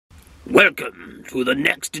Welcome to the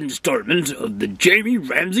next installment of the Jamie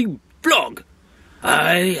Ramsey vlog.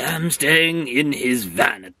 I am staying in his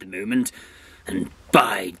van at the moment, and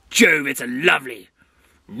by Jove, it's a lovely,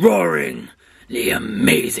 roaringly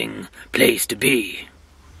amazing place to be.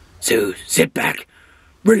 So sit back,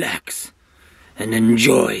 relax, and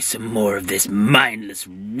enjoy some more of this mindless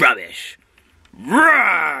rubbish.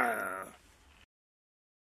 Roar!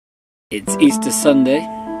 It's Easter Sunday.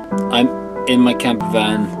 I'm in my camper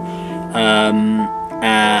van.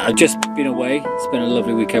 I've just been away, spent a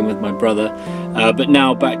lovely weekend with my brother, but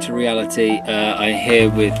now back to reality. I'm here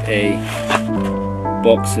with a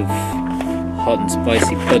box of hot and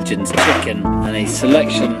spicy Budgeon's chicken and a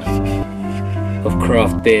selection of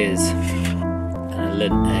craft beers and a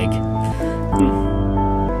lint egg.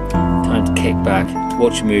 Time to kick back,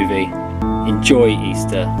 watch a movie, enjoy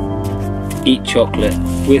Easter, eat chocolate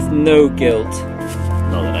with no guilt.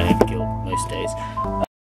 Not that I have guilt most days.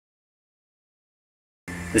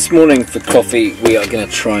 This morning for coffee we are going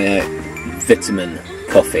to try out Vitamin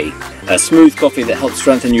Coffee, a smooth coffee that helps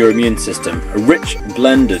strengthen your immune system, a rich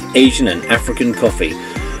blend of Asian and African coffee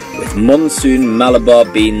with monsoon Malabar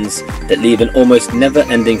beans that leave an almost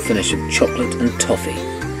never-ending finish of chocolate and toffee,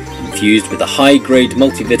 infused with a high-grade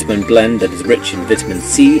multivitamin blend that is rich in vitamin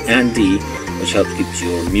C and D, which helps keep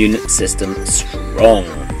your immune system strong.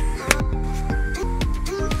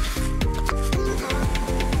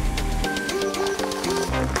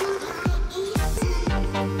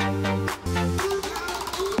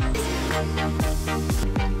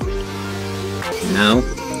 Now,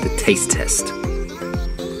 the taste test.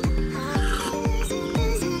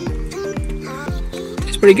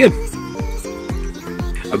 It's pretty good.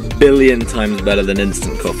 A billion times better than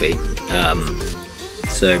instant coffee.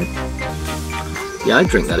 So, yeah, I'd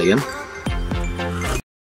drink that again.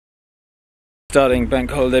 Starting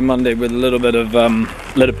Bank Holiday Monday with a little bit of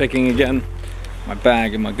litter picking again. My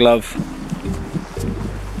bag and my glove.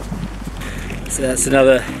 So that's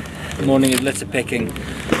another morning of litter picking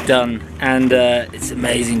done, and it's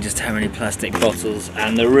amazing just how many plastic bottles.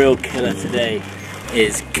 And the real killer today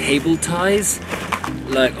is cable ties,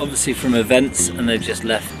 like obviously from events, and they've just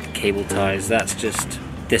left cable ties. That's just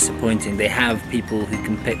disappointing. They have people who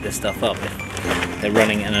can pick this stuff up if they're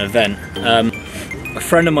running an event. A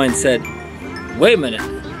friend of mine said, wait a minute,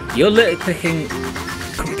 you're litter picking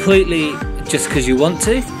completely just because you want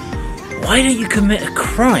to? Why don't you commit a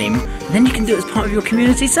crime and then you can do it as part of your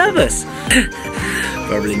community service?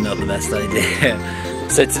 Probably not the best idea.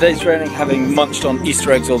 So today's training, having munched on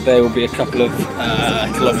Easter eggs all day, will be a couple of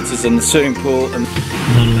kilometres in the swimming pool. And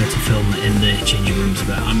not allowed to film in the changing rooms,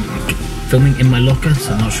 but I'm filming in my locker,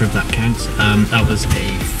 so I'm not sure if that counts. That was a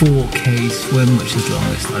 4K swim, which is the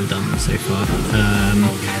longest I've done so far.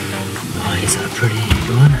 My eyes are pretty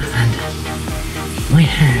gone, and my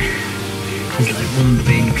hair is like one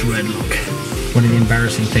big dreadlock. One of the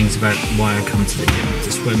embarrassing things about why I come to the gym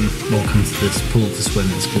to swim, or come to this pool to swim,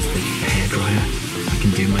 is because the hairdryer, I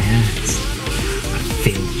can do my hair. I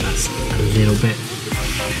feel that's a little bit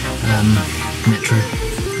metro.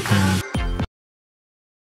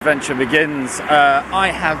 Adventure begins. I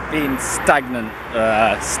have been stagnant,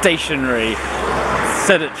 stationary,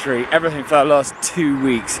 sedentary, everything for the last 2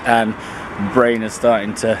 weeks, and my brain is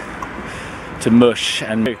starting to mush.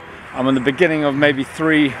 And I'm in the beginning of maybe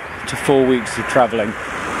 3 to 4 weeks of travelling.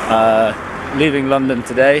 Leaving London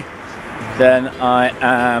today, then I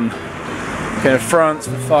am going to France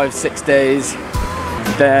for 5-6 days,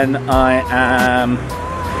 then I am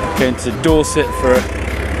going to Dorset for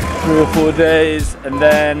 3 or 4 days, and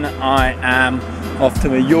then I am off to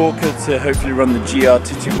Mallorca to hopefully run the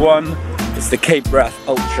GR221. It's the Cape Wrath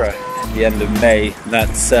Ultra at the end of May.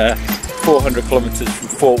 That's 400 kilometres from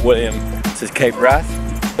Fort William to Cape Wrath.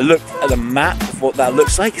 I looked at the map of what that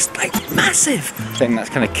looks like. It's like massive. I think that's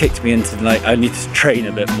kind of kicked me into, like, I need to train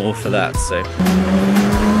a bit more for that. So.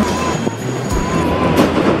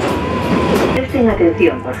 Presten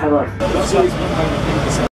atención, por favor.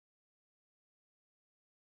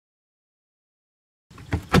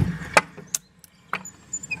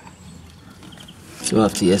 So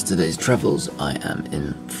after yesterday's travels, I am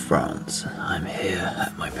in France. I'm here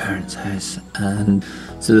at my parents' house, and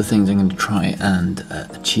so the things I'm going to try and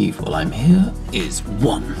achieve while I'm here is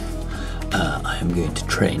 1, I am going to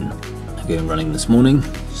train. I'm going running this morning,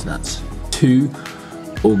 so that's 2,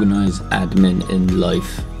 organise admin in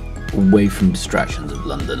life away from distractions of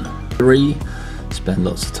London. 3, spend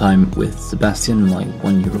lots of time with Sebastian, my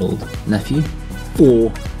 1-year-old nephew.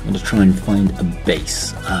 4, I'm going to try and find a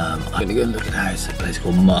base. I'm going to go and look at a house at a place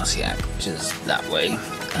called Marciac, which is that way.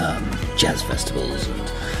 Jazz festivals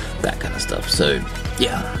and that kind of stuff. So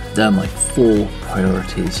yeah, they're my 4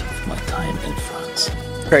 priorities for my time in France.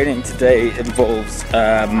 Training today involves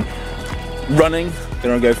running. I'm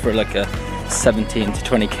gonna go for like a 17 to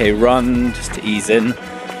 20k run just to ease in.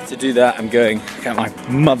 To do that, I'm going, my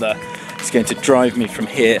mother is going to drive me from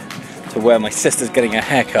here to where my sister's getting a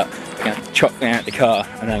haircut. They're going to chuck me out the car,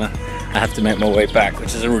 and then I have to make my way back,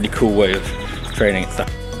 which is a really cool way of training and stuff.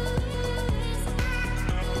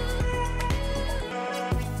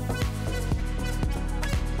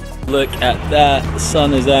 Look at that, the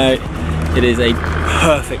sun is out. It is a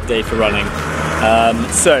perfect day for running.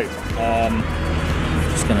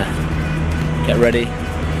 Just gonna get ready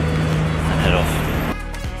and head off.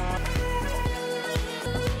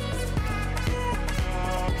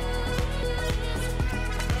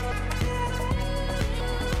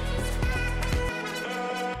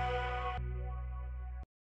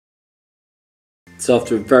 So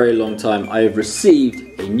after a very long time, I have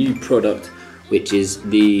received a new product, which is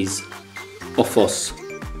these Oofos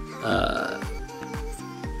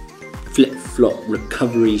flip-flop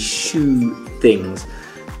recovery shoe things.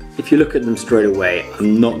 If you look at them straight away,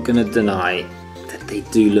 I'm not going to deny that they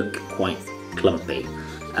do look quite clumpy.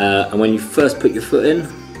 And when you first put your foot in,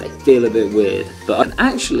 they feel a bit weird. But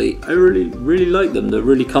actually, I really like them. They're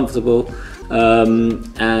really comfortable,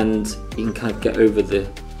 and you can kind of get over the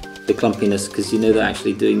clumpiness because you know they're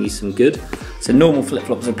actually doing you some good. So normal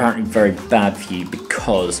flip-flops are apparently very bad for you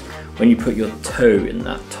because when you put your toe in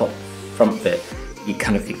that top front bit, it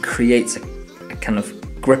creates a kind of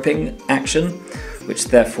gripping action, which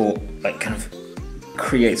therefore kind of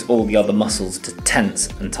creates all the other muscles to tense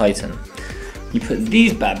and tighten. You put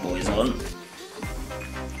these bad boys on,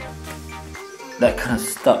 they're kind of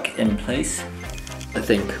stuck in place. I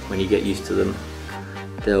think when you get used to them,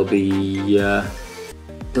 they'll be a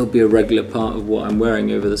regular part of what I'm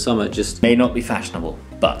wearing over the summer. Just may not be fashionable,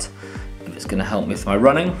 but if it's going to help me with my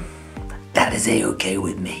running, that is a-okay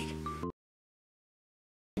with me.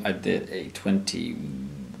 I did a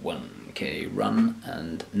 21k run,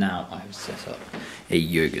 and now I've set up a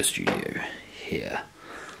yoga studio here.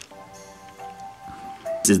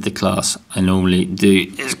 This is the class I normally do.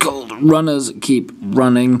 It's called Runners Keep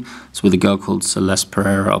Running. It's with a girl called Celeste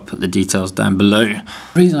Pereira. I'll put the details down below. The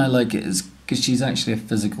reason I like it is because she's actually a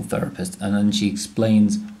physical therapist, and then she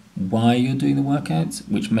explains why you're doing the workouts,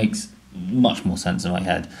 which makes much more sense in my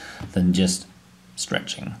head than just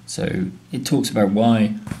stretching. So it talks about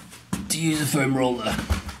why to use a foam roller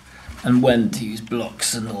and when to use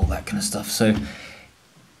blocks and all that kind of stuff. So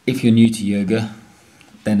if you're new to yoga,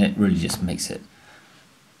 then it really just makes it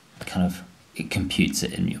it computes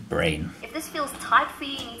it in your brain. If this feels tight for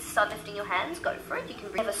you, you need to start lifting your hands, go for it. You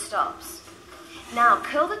can never stops. Now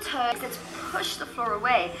curl the toes, let's push the floor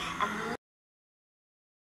away and